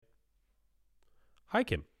Hi,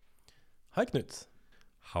 Kim. Hi, Knut.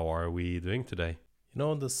 How are we doing today?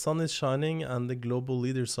 The sun is shining and the Global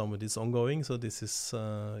Leaders Summit is ongoing, so this is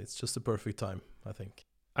it's just a perfect time, I think.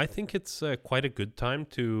 I think it's quite a good time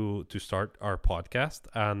to start our podcast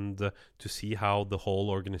and to see how the whole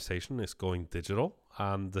organization is going digital.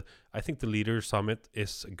 And I think the Leaders Summit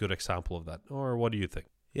is a good example of that. Or what do you think?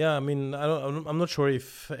 Yeah, I'm not sure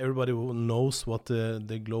if everybody knows what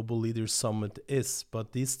the Global Leaders Summit is,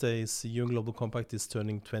 but these days, UN Global Compact is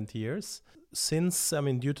turning 20 years. Since,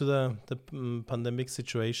 due to the pandemic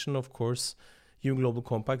situation, of course, UN Global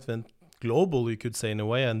Compact went global, you could say in a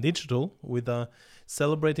way, and digital, with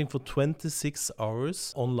celebrating for 26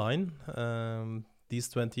 hours online these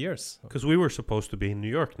 20 years. Because we were supposed to be in New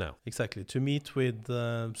York now. Exactly, to meet with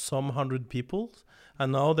some 100 people.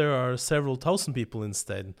 And now there are several thousand people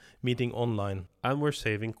instead meeting online. And we're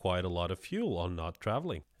saving quite a lot of fuel on not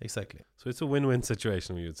traveling. Exactly. So it's a win-win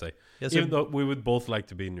situation, we would say. Yes, Even though we would both like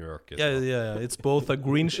to be in New York. Yeah. It's both a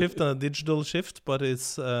green shift and a digital shift, but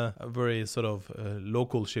it's a very sort of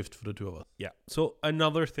local shift for the two of us. Yeah. So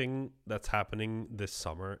another thing that's happening this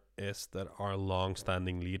summer is that our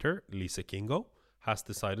long-standing leader, Lise Kingo, has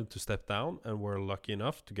decided to step down, and we're lucky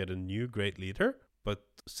enough to get a new great leader. But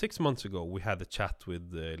 6 months ago, we had a chat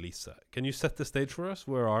with Lisa. Can you set the stage for us?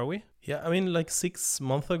 Where are we? Yeah, like 6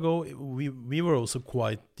 months ago, we were also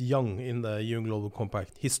quite young in the UN Global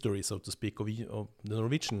Compact history, so to speak, of the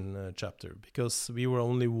Norwegian chapter, because we were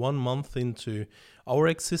only 1 month into our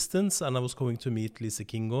existence, and I was going to meet Lise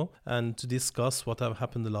Kingo and to discuss what have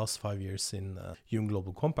happened the last 5 years in UN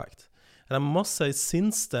Global Compact. And I must say,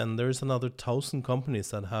 since then, there's another 1,000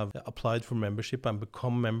 companies that have applied for membership and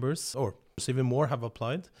become members, or even more have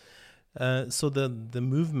applied. So the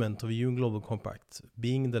movement of UN Global Compact,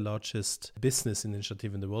 being the largest business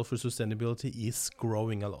initiative in the world for sustainability, is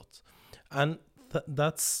growing a lot. And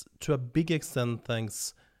that's to a big extent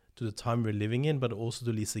thanks to the time we're living in, but also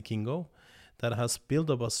to Lise Kingo, that has built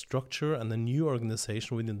up a structure and a new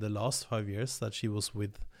organization within the last 5 years that she was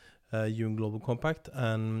with UN Global Compact,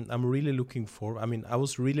 and I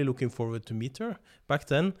was really looking forward to meet her back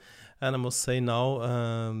then, and I must say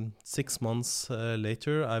now, 6 months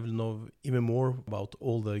later, I will know even more about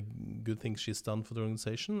all the good things she's done for the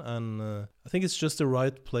organization, and I think it's just the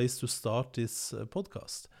right place to start this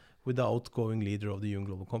podcast with the outgoing leader of the UN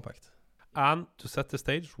Global Compact. And to set the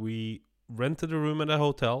stage, we rented a room at a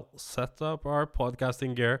hotel, set up our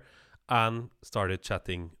podcasting gear, and started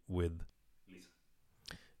chatting with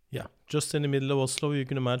Yeah, just in the middle of Oslo, you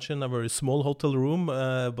can imagine a very small hotel room,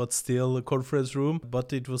 but still a conference room.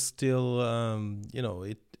 But it was still,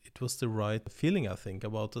 it was the right feeling, I think,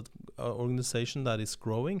 about an organization that is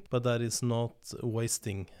growing, but that is not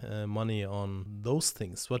wasting money on those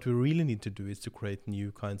things. What we really need to do is to create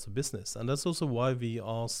new kinds of business. And that's also why we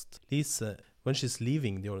asked Lise, when she's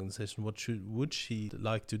leaving the organization, would she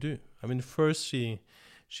like to do? First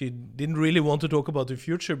she didn't really want to talk about the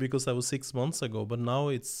future because that was 6 months ago, but now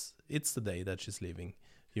it's the day that she's leaving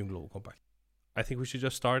UN Global Compact. I think we should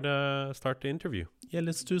just start the interview. Yeah,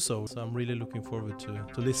 let's do so. So I'm really looking forward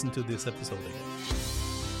to listen to this episode again.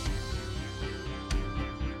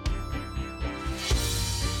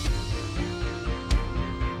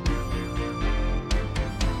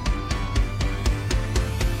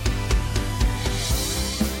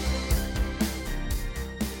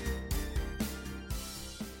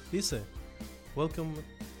 Lise, welcome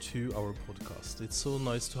to our podcast. It's so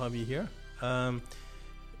nice to have you here.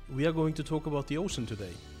 We are going to talk about the ocean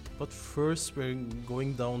today, but first we're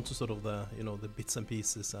going down to sort of the bits and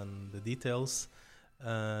pieces and the details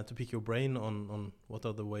to pick your brain on what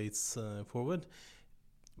are the ways forward.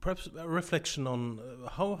 Perhaps a reflection on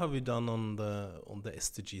how have we done on the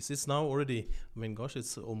SDGs. It's now already,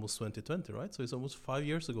 it's almost 2020, right? So it's almost 5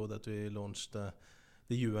 years ago that we launched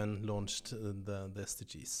the UN launched the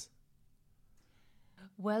SDGs.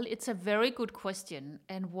 Well, it's a very good question,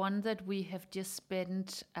 and one that we have just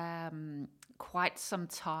spent quite some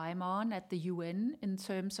time on at the UN in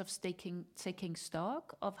terms of taking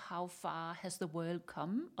stock of how far has the world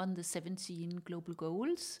come on the 17 global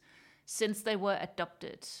goals since they were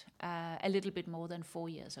adopted a little bit more than 4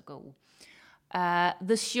 years ago.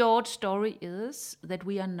 The short story is that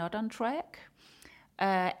we are not on track.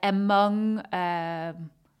 Among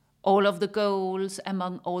all of the goals,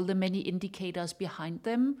 among all the many indicators behind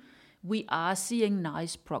them, we are seeing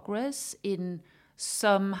nice progress in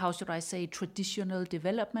some, traditional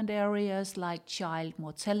development areas like child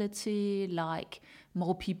mortality, like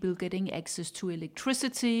more people getting access to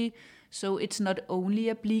electricity. So it's not only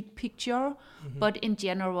a bleak picture, but in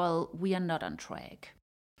general, we are not on track.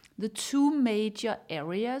 The two major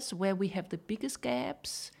areas where we have the biggest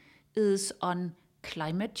gaps is on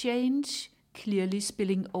climate change, clearly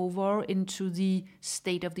spilling over into the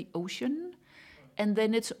state of the ocean. And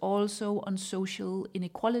then it's also on social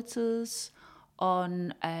inequalities,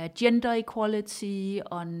 on gender equality,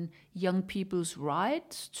 on young people's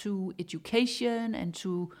rights to education and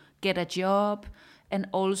to get a job, and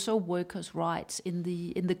also workers' rights in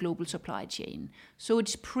the global supply chain. So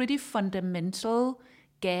it's pretty fundamental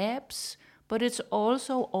gaps, but it's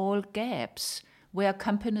also all gaps where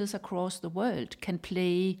companies across the world can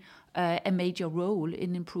play a major role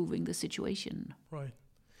in improving the situation. Right.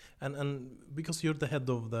 And because you're the head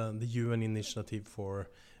of the UN initiative for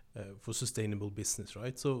sustainable business,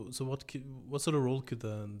 right? So what sort of role could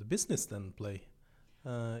the business then play?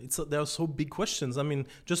 There are so big questions. I mean,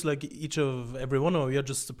 just like every one of you are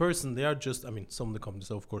just a person. They are just. I mean, some of the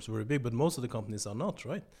companies are of course very big, but most of the companies are not,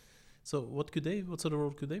 right? So what sort of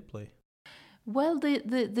role could they play? Well,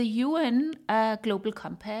 the UN Global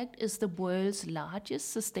Compact is the world's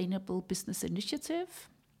largest sustainable business initiative,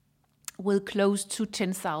 with close to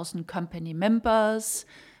 10,000 company members,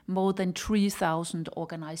 more than 3,000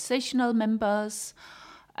 organizational members.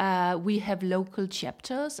 We have local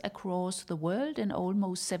chapters across the world in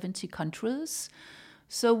almost 70 countries.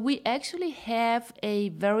 So we actually have a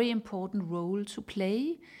very important role to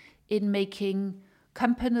play in making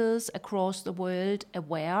companies across the world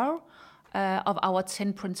aware of our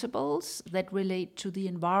 10 principles that relate to the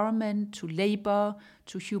environment, to labor,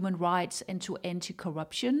 to human rights, and to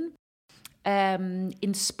anti-corruption.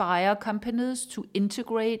 Inspire companies to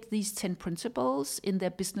integrate these 10 principles in their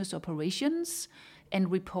business operations and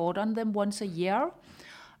report on them once a year.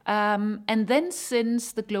 And then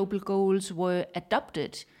since the global goals were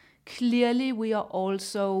adopted, clearly we are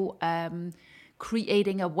also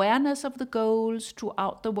creating awareness of the goals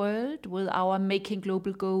throughout the world with our Making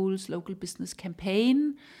Global Goals local business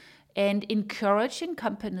campaign, and encouraging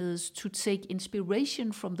companies to take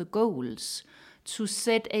inspiration from the goals to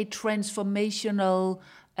set a transformational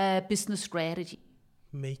business strategy.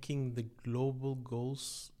 Making the global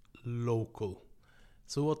goals local.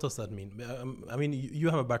 So what does that mean? I mean, you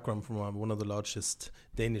have a background from one of the largest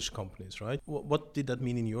Danish companies, right? What did that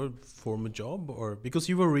mean in your former job? Or because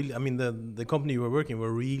you were really, I mean, the company you were working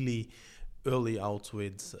were really early out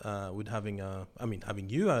with having having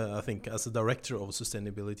you, I think, as a director of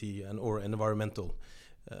sustainability or environmental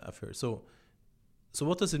affairs. So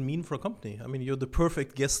what does it mean for a company? I mean, you're the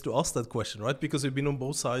perfect guest to ask that question, right? Because you've been on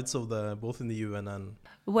both sides of both in the UN and...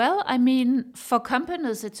 Well, I mean, for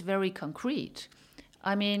companies, it's very concrete.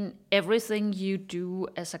 I mean, everything you do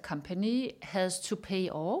as a company has to pay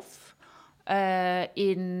off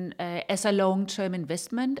as a long-term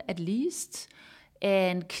investment, at least.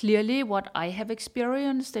 And clearly, what I have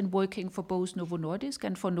experienced in working for both Novo Nordisk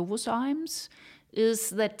and for Novozymes is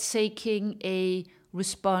that taking a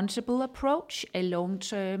responsible approach, a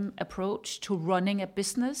long-term approach to running a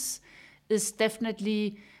business is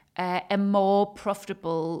definitely a more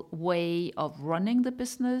profitable way of running the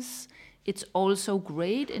business. It's also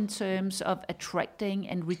great in terms of attracting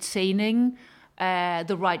and retaining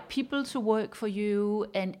the right people to work for you,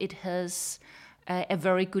 and it has a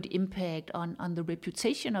very good impact on the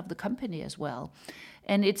reputation of the company as well.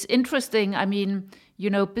 And it's interesting, I mean,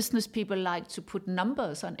 business people like to put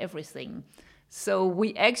numbers on everything. So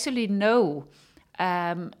we actually know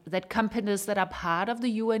that companies that are part of the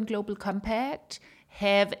UN Global Compact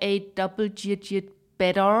have a double-digit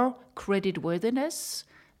better creditworthiness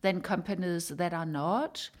than companies that are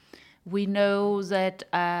not. We know that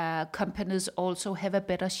companies also have a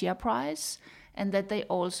better share price and that they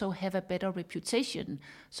also have a better reputation.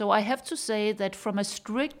 So I have to say that from a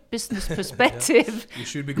strict business perspective, you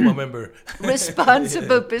should become a member.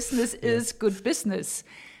 Responsible business is good business.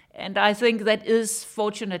 And I think that is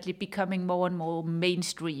fortunately becoming more and more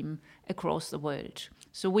mainstream across the world.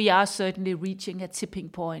 So we are certainly reaching a tipping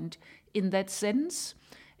point in that sense.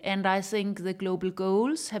 And I think the global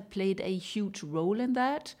goals have played a huge role in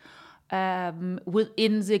that.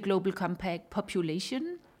 Within the Global Compact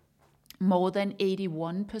population, more than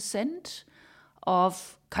 81%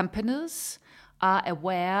 of companies are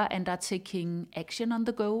aware and are taking action on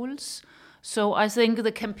the goals. So I think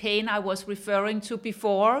the campaign I was referring to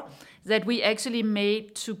before, that we actually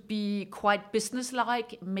made to be quite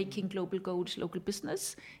business-like, Making Global Goals local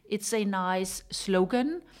business, it's a nice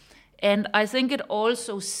slogan. And I think it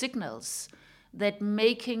also signals that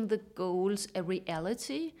making the goals a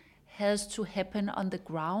reality has to happen on the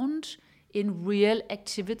ground in real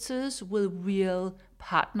activities with real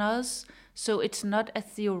partners. So it's not a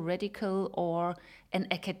theoretical or an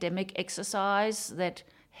academic exercise that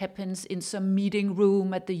happens in some meeting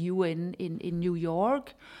room at the UN in New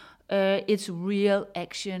York. It's real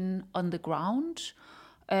action on the ground.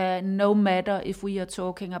 No matter if we are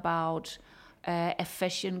talking about a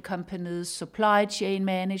fashion company's supply chain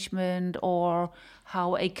management, or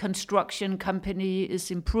how a construction company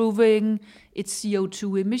is improving its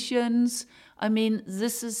CO2 emissions. I mean,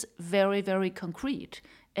 this is very, very concrete,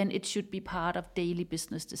 and it should be part of daily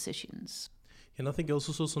business decisions. And I think I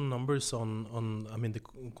also saw some numbers on I mean, the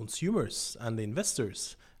consumers and the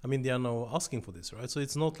investors. I mean, they are now asking for this, right? So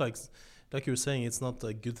it's not like you were saying, it's not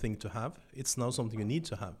a good thing to have. It's now something you need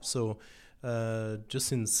to have. So just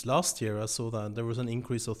since last year, I saw that there was an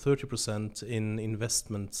increase of 30% in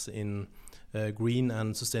investments in green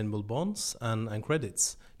and sustainable bonds and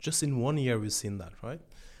credits. Just in 1 year, we've seen that, right?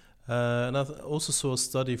 And I also saw a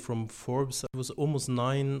study from Forbes. It was almost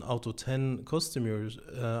 9 out of 10 customers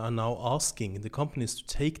are now asking the companies to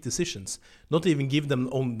take decisions, not even give them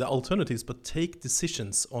on the alternatives, but take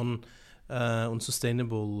decisions on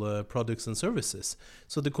sustainable products and services.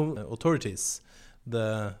 So the authorities,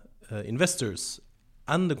 the investors,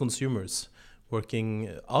 and the consumers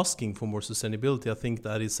asking for more sustainability, I think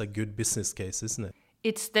that is a good business case, isn't it?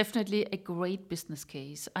 It's definitely a great business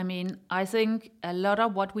case. I mean, I think a lot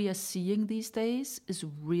of what we are seeing these days is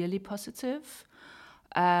really positive.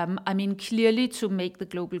 I mean, clearly, to make the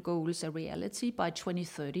global goals a reality by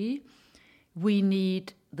 2030, we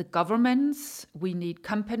need the governments, we need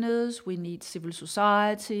companies, we need civil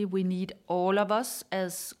society, we need all of us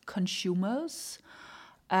as consumers.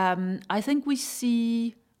 I think we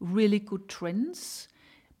see really good trends,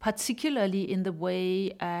 particularly in the way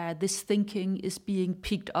this thinking is being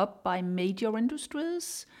picked up by major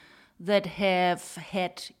industries that have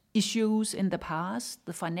had issues in the past,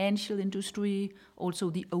 the financial industry, also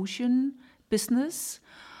the ocean business.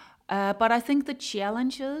 But I think the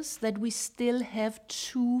challenge is that we still have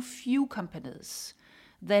too few companies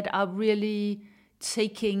that are really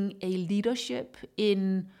taking a leadership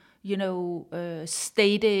in,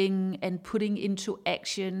 stating and putting into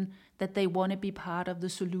action that they want to be part of the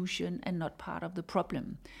solution and not part of the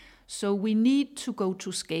problem. So we need to go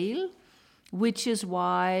to scale, which is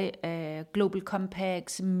why Global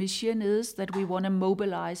Compact's mission is that we want to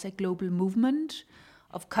mobilize a global movement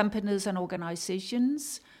of companies and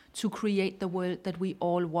organizations to create the world that we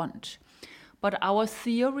all want. But our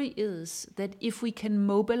theory is that if we can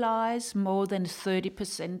mobilize more than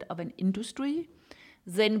 30% of an industry,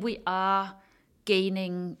 then we are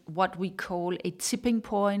gaining what we call a tipping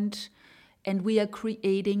point, and we are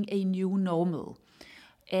creating a new normal.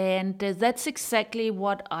 And that's exactly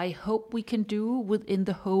what I hope we can do within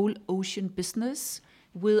the whole ocean business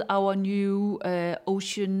with our new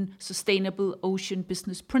sustainable ocean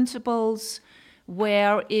business principles,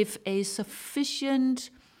 where if a sufficient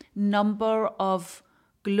number of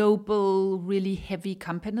global, really heavy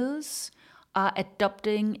companies are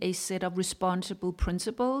adopting a set of responsible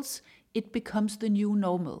principles, it becomes the new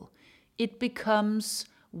normal. It becomes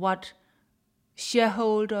what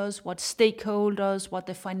shareholders, what stakeholders, what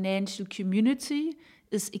the financial community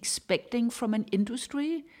is expecting from an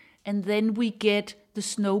industry, and then we get the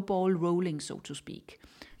snowball rolling, so to speak.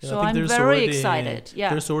 Yeah, so I'm very excited. Yeah,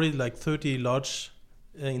 there's already like 30 large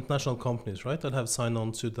international companies, right, that have signed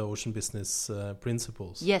on to the ocean business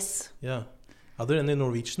principles. Yes. Yeah. Are there any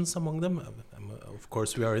Norwegians among them? Of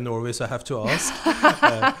course, we are in Norway, so I have to ask.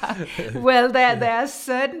 Well, there are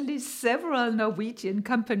certainly several Norwegian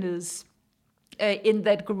companies in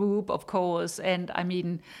that group, of course. And I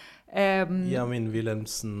mean...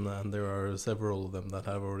 Wilhelmsen, and there are several of them that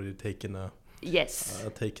have already taken a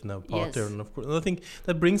part there. And of course, I think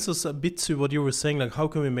that brings us a bit to what you were saying, like how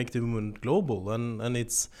can we make the movement global? And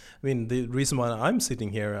it's, I mean, the reason why I'm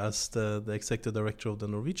sitting here as the executive director of the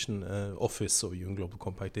Norwegian office of UN Global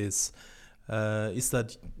Compact is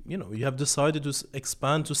that, you have decided to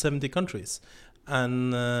expand to 70 countries.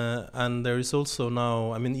 And there is also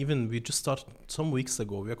now, I mean, even we just started some weeks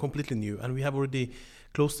ago, we are completely new, and we have already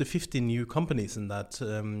close to 50 new companies in that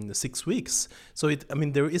 6 weeks. So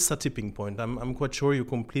there is a tipping point. I'm quite sure you're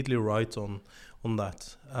completely right on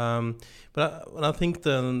that. But I think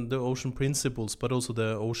the ocean principles, but also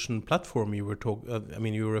the ocean platform you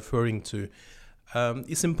were referring to,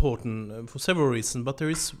 is important for several reasons. But there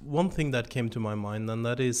is one thing that came to my mind, and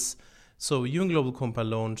that is, so UN Global Compact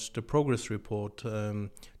launched the progress report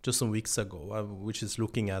just some weeks ago, which is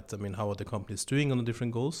looking at, how are the companies doing on the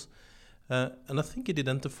different goals. And I think it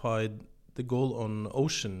identified the goal on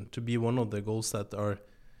ocean to be one of the goals that are,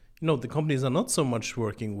 the companies are not so much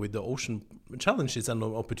working with the ocean challenges and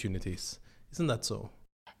opportunities. Isn't that so?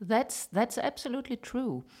 That's absolutely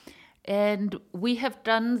true. And we have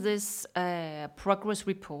done this progress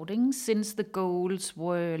reporting since the goals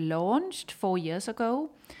were launched 4 years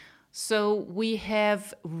ago. So we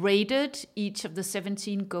have rated each of the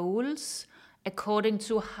 17 goals according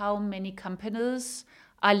to how many companies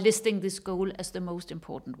are listing this goal as the most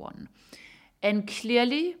important one. And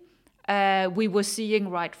clearly, we were seeing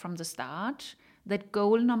right from the start that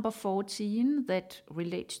goal number 14, that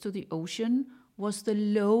relates to the ocean, was the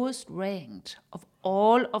lowest ranked of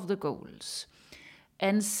all of the goals.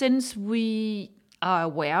 And since we are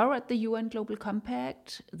aware at the UN Global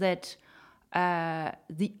Compact that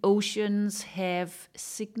the oceans have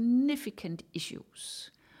significant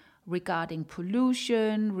issues regarding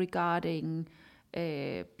pollution, regarding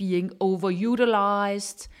being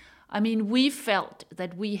overutilized. I mean, we felt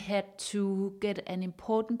that we had to get an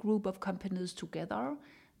important group of companies together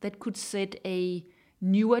that could set a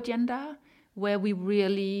new agenda where we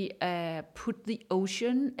really put the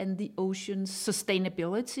ocean and the ocean's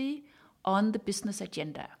sustainability on the business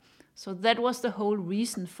agenda. So that was the whole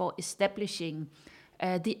reason for establishing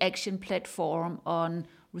the action platform on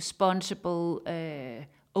responsible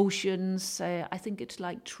oceans. I think it's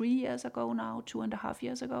like 3 years ago now, 2.5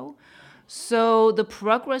 years ago. So the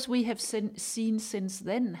progress we have seen since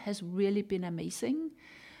then has really been amazing.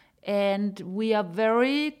 And we are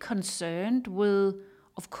very concerned with,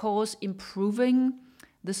 of course, improving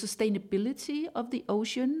the sustainability of the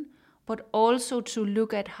ocean, but also to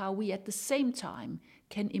look at how we at the same time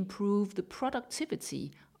can improve the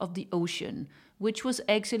productivity of the ocean, which was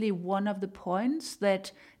actually one of the points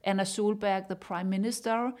that Anna Solberg, the Prime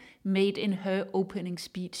Minister, made in her opening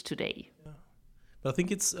speech today. Yeah. But I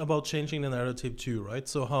think it's about changing the narrative too, right?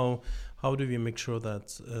 So how do we make sure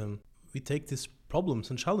that we take these problems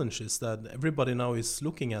and challenges that everybody now is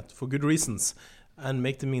looking at for good reasons and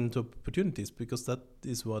make them into opportunities? Because that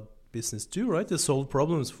is what business do, right? They solve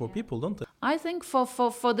problems for people, don't they? I think for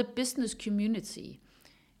the business community,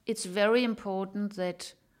 it's very important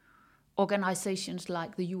that organizations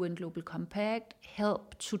like the UN Global Compact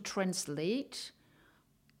help to translate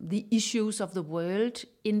the issues of the world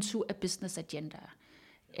into a business agenda.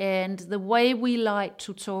 And the way we like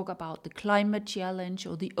to talk about the climate challenge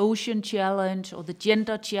or the ocean challenge or the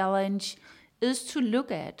gender challenge is to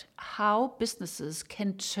look at how businesses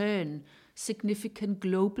can turn significant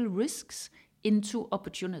global risks into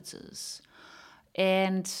opportunities.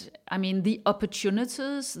 And I mean, the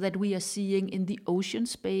opportunities that we are seeing in the ocean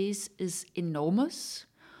space is enormous.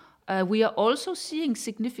 We are also seeing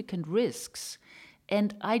significant risks.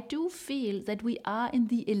 And I do feel that we are in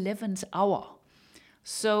the 11th hour.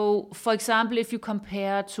 So, for example, if you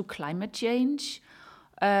compare to climate change,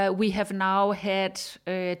 we have now had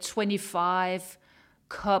 25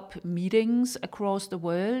 COP meetings across the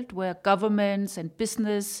world where governments and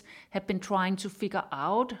business have been trying to figure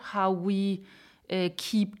out how we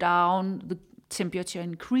keep down the temperature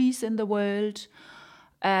increase in the world.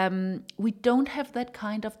 We don't have that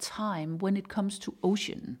kind of time when it comes to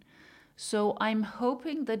ocean. So I'm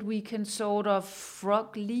hoping that we can sort of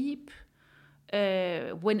frog leap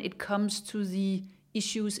when it comes to the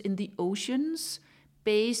issues in the oceans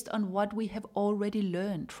based on what we have already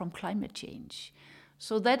learned from climate change.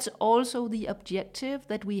 So that's also the objective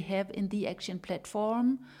that we have in the action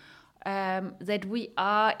platform, that we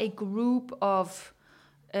are a group of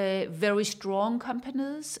very strong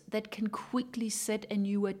companies that can quickly set a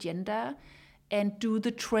new agenda and do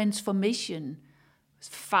the transformation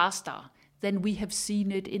faster than we have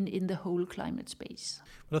seen it in the whole climate space.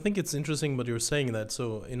 But I think it's interesting what you're saying, that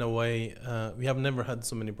so in a way we have never had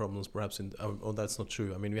so many problems perhaps that's not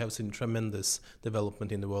true. I mean, we have seen tremendous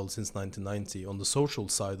development in the world since 1990 on the social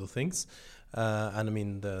side of things. And I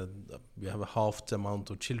mean, we have half the amount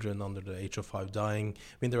of children under the age of 5 dying.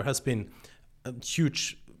 I mean, there has been a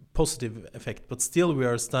huge positive effect, but still we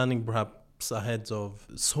are standing perhaps ahead of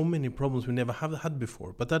so many problems we never have had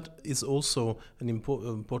before. But that is also an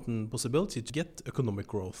important possibility to get economic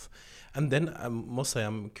growth. And then I must say,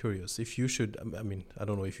 I'm curious if you should, I mean, I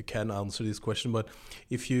don't know if you can answer this question, but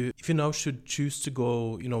if you now should choose to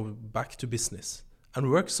go, back to business and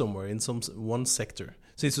work somewhere in one sector,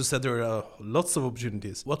 since you said there are lots of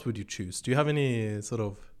opportunities, what would you choose? Do you have any sort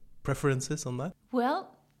of preferences on that?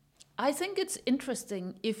 Well, I think it's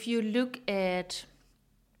interesting if you look at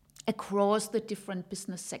across the different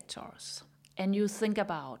business sectors and you think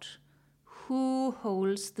about who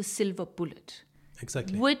holds the silver bullet.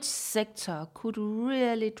 Exactly. Which sector could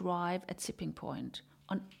really drive a tipping point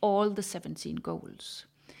on all the 17 goals?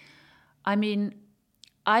 I mean,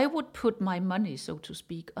 I would put my money, so to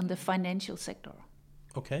speak, on the financial sector.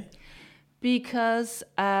 Okay. Because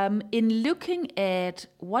in looking at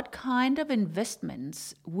what kind of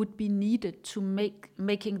investments would be needed to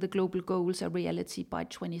making the global goals a reality by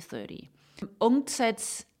 2030,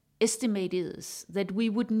 UNCTAD's estimate is that we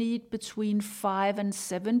would need between 5 and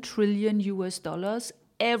 7 trillion US dollars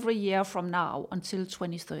every year from now until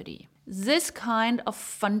 2030. This kind of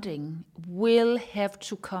funding will have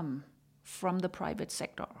to come from the private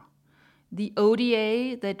sector. The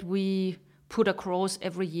ODA that we put across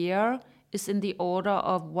every year is in the order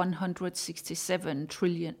of 167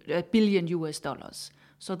 billion US dollars.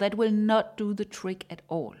 So that will not do the trick at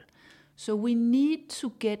all. So we need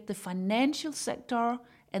to get the financial sector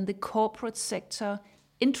and the corporate sector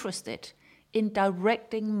interested in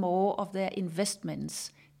directing more of their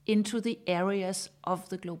investments into the areas of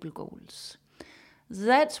the global goals.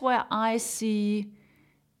 That's where I see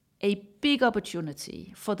a big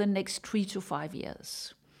opportunity for the next 3 to 5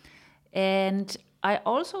 years. And I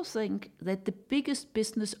also think that the biggest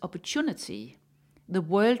business opportunity the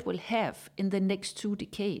world will have in the next 2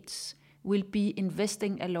 decades will be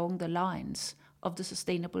investing along the lines of the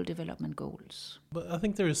Sustainable Development Goals. But I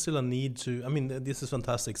think there is still a need to, I mean, this is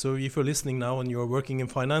fantastic. So if you're listening now and you're working in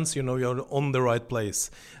finance, you know you're on the right place.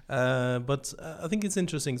 But I think it's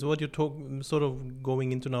interesting. So what you're sort of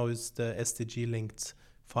going into now is the SDG-linked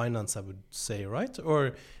finance, I would say, right?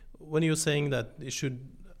 Or when you're saying that it should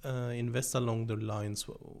invest along the lines,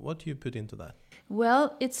 what do you put into that?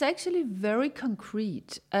 Well, it's actually very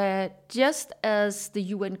concrete. Just as the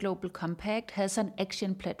UN Global Compact has an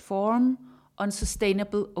action platform on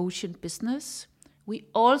sustainable ocean business, we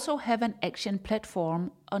also have an action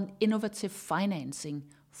platform on innovative financing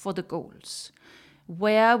for the goals,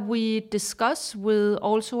 where we discuss with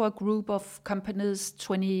also a group of companies,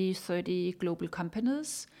 20, 30 global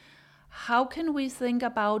companies, how can we think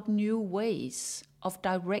about new ways of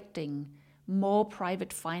directing more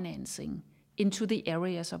private financing into the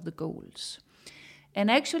areas of the goals.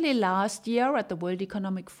 And actually last year at the World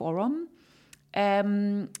Economic Forum,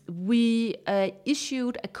 we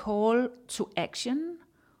issued a call to action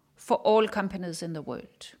for all companies in the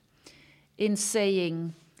world in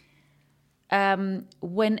saying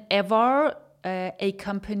whenever a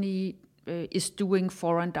company is doing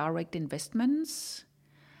foreign direct investments,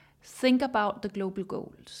 think about the global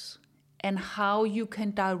goals and how you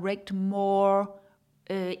can direct more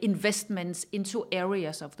investments into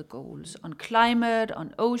areas of the goals on climate,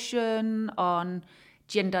 on ocean, on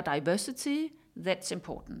gender diversity. That's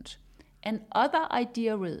important. And other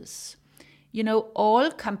idea is, you know,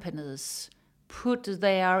 all companies put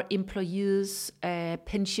their employees'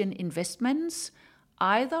 pension investments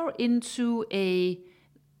either into a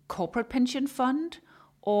corporate pension fund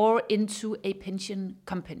or into a pension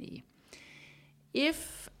company.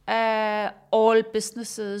 If all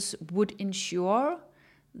businesses would ensure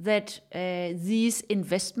that these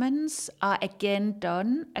investments are again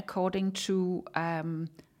done according to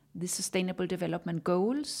the Sustainable Development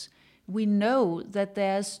Goals, we know that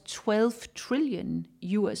there's 12 trillion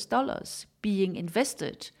US dollars being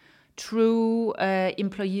invested through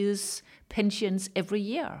employees' pensions every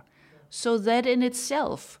year. So that in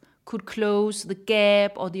itself could close the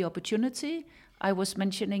gap or the opportunity I was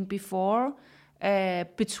mentioning before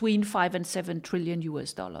between 5 and 7 trillion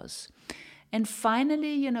US dollars. And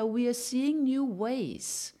finally, you know, we are seeing new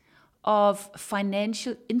ways of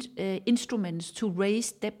financial instruments to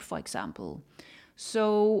raise debt, for example.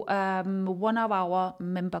 So one of our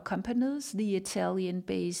member companies, the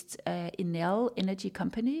Italian-based Enel energy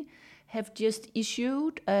company, have just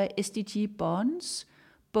issued SDG bonds,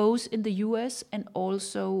 both in the US and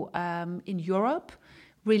also in Europe,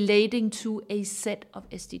 relating to a set of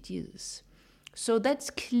SDGs. So that's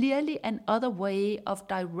clearly another way of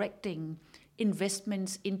directing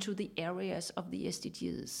investments into the areas of the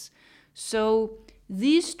SDGs. So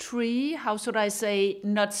these three, how should I say,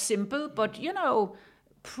 not simple, but, you know,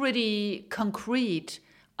 pretty concrete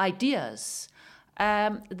ideas.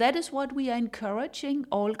 That is what we are encouraging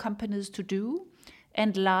all companies to do.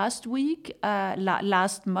 And last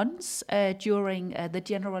month, during the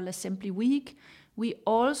General Assembly week, we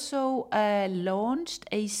also launched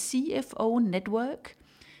a CFO network,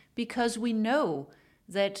 because we know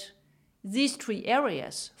that these three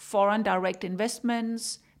areas, foreign direct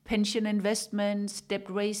investments, pension investments, debt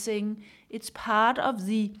raising, it's part of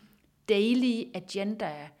the daily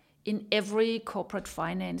agenda in every corporate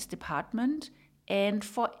finance department and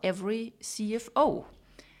for every CFO.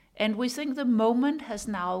 And we think the moment has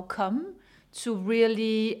now come to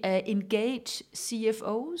really engage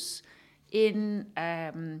CFOs in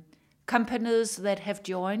companies that have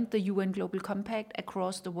joined the UN Global Compact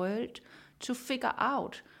across the world to figure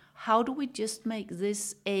out how do we just make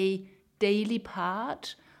this a daily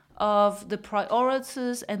part of the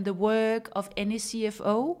priorities and the work of any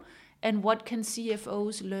CFO, and what can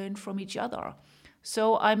CFOs learn from each other.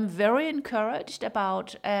 So I'm very encouraged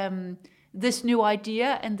about this new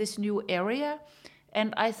idea and this new area.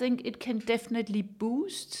 And I think it can definitely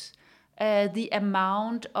boost the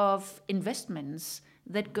amount of investments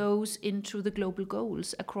that goes into the global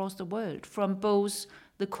goals across the world from both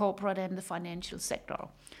the corporate and the financial sector.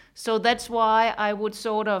 So that's why I would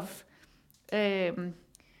sort of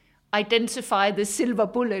identify the silver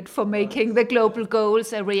bullet for making the global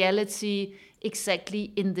goals a reality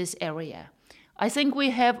exactly in this area. I think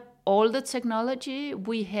we have all the technology,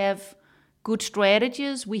 we have good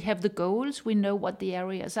strategies, we have the goals, we know what the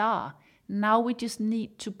areas are. Now we just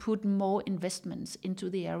need to put more investments into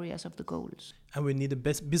the areas of the goals. And we need a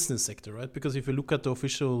business sector, right? Because if you look at the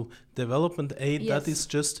official development aid, Yes. that is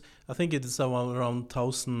just, I think it is around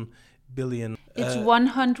 1,000 billion. It's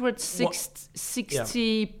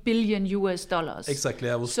 160 billion US dollars. Exactly,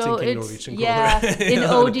 I was So thinking it's, Norwegian yeah, kroner. in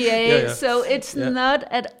ODA. Yeah. So it's Yeah. not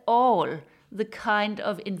at all the kind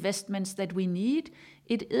of investments that we need.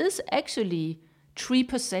 It is actually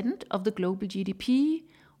 3% of the global GDP,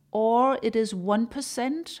 or it is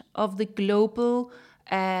 1% of the global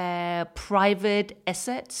private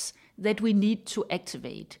assets that we need to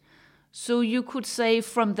activate. So you could say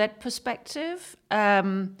from that perspective,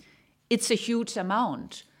 it's a huge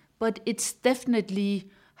amount, but it's definitely,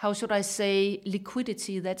 how should I say,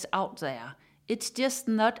 liquidity that's out there. It's just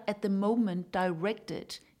not at the moment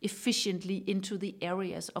directed efficiently into the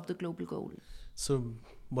areas of the global goal. So,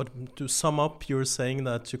 to sum up, you're saying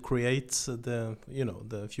that to create the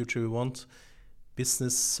future we want,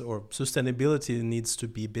 business or sustainability needs to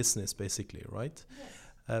be business, basically, right?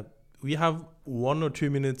 Yes. We have 1 or 2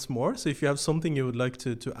 minutes more, so if you have something you would like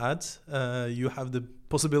to add, you have the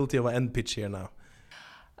possibility of an end pitch here now.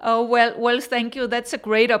 Oh, well, thank you. That's a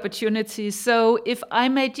great opportunity. So if I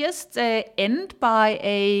may just end by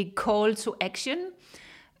a call to action,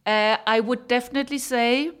 I would definitely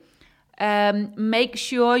say make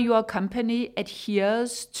sure your company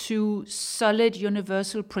adheres to solid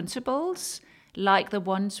universal principles like the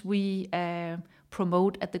ones we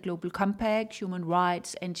promote at the Global Compact: human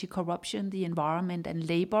rights, anti-corruption, the environment, and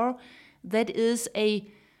labor. That is a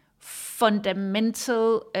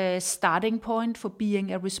fundamental starting point for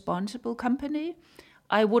being a responsible company.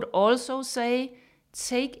 I would also say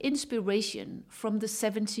take inspiration from the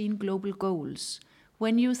 17 global goals.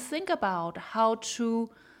 When you think about how to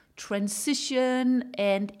transition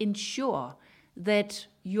and ensure that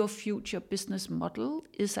your future business model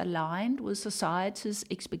is aligned with society's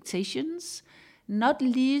expectations, not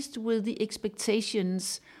least with the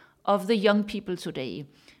expectations of the young people today.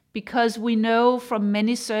 Because we know from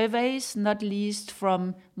many surveys, not least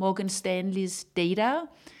from Morgan Stanley's data,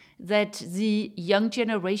 that the young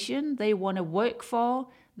generation, they want to work for,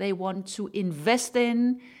 they want to invest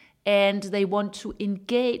in, and they want to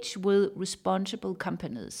engage with responsible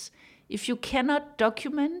companies. If you cannot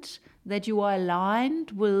document that you are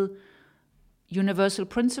aligned with universal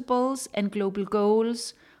principles and global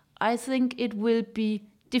goals, I think it will be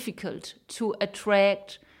difficult to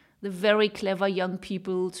attract the very clever young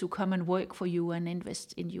people to come and work for you and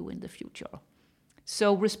invest in you in the future.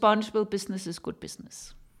 So responsible business is good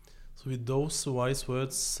business. So with those wise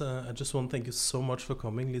words, I just want to thank you so much for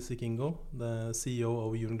coming, Lise Kingo, the CEO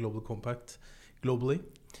of UN Global Compact globally.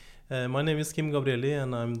 My name is Kim Gabrielli,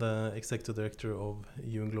 and I'm the Executive Director of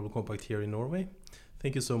UN Global Compact here in Norway.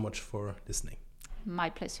 Thank you so much for listening. My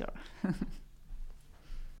pleasure.